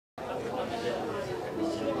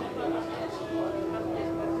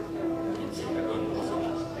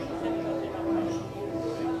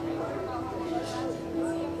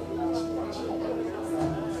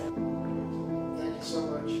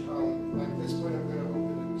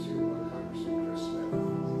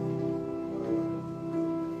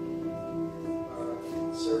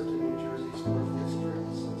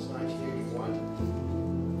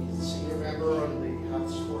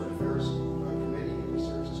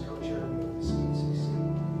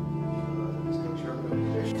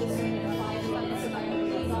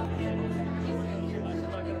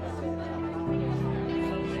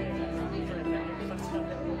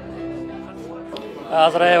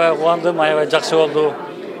Азыр аябай кубандым, аябай жакшы болду.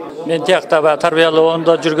 Мен тиякта баягы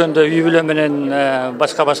тарбиялоодо жүргөндө үй бүлө менен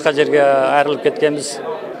башка жерге айрылып кеткенбиз.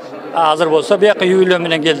 Азыр болсо бияка үй бүлө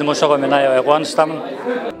менен келдим, ошого мен аябай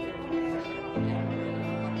кубанычтамын.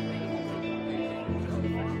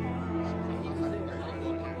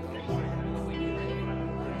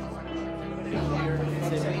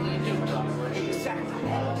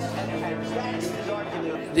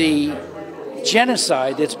 The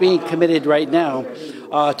genocide that's being committed right now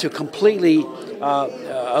to completely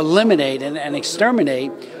eliminate and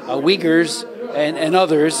exterminate Uyghurs and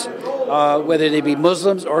others, whether they be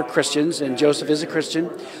Muslims or Christians, and Joseph is a Christian,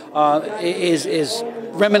 is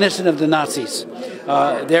reminiscent of the Nazis,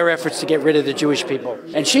 their efforts to get rid of the Jewish people.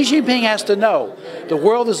 And Xi Jinping has to know the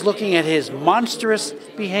world is looking at his monstrous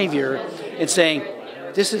behavior and saying,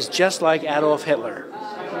 this is just like Adolf Hitler.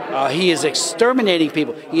 He is exterminating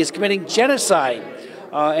people. He is committing genocide.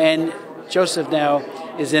 And Joseph now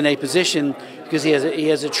is in a position because he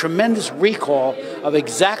has a tremendous recall of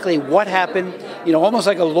exactly what happened, almost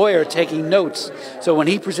like a lawyer taking notes. So when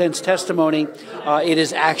he presents testimony, it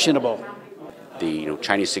is actionable. The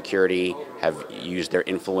Chinese security have used their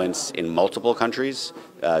influence in multiple countries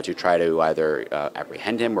to try to either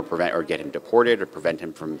apprehend him or prevent or get him deported or prevent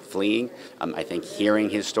him from fleeing. I think hearing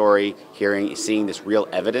his story, seeing this real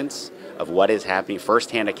evidence of what is happening,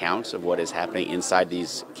 firsthand accounts of what is happening inside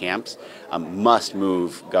these camps, must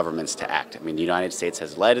move governments to act. I mean, the United States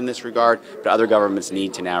has led in this regard, but other governments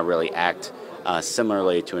need to now really act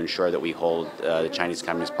similarly to ensure that we hold the Chinese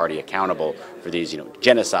Communist Party accountable for these,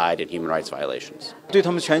 genocide and human rights violations. 对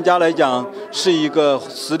他们全家来讲是一个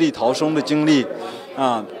死里逃生的经历，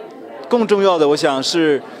更重要的，我想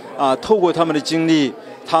是透过他们的经历，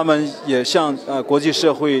他们也向国际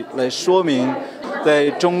社会来说明，在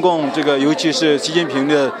中共这个，尤其是习近平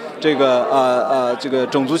的这个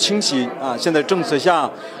种族清洗现在政策下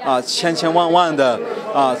千万的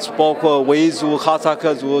包括维族、哈萨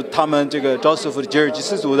克族，他们这个招师府的吉尔吉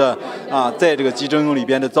斯族的在这个集中营里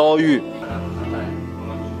边的遭遇。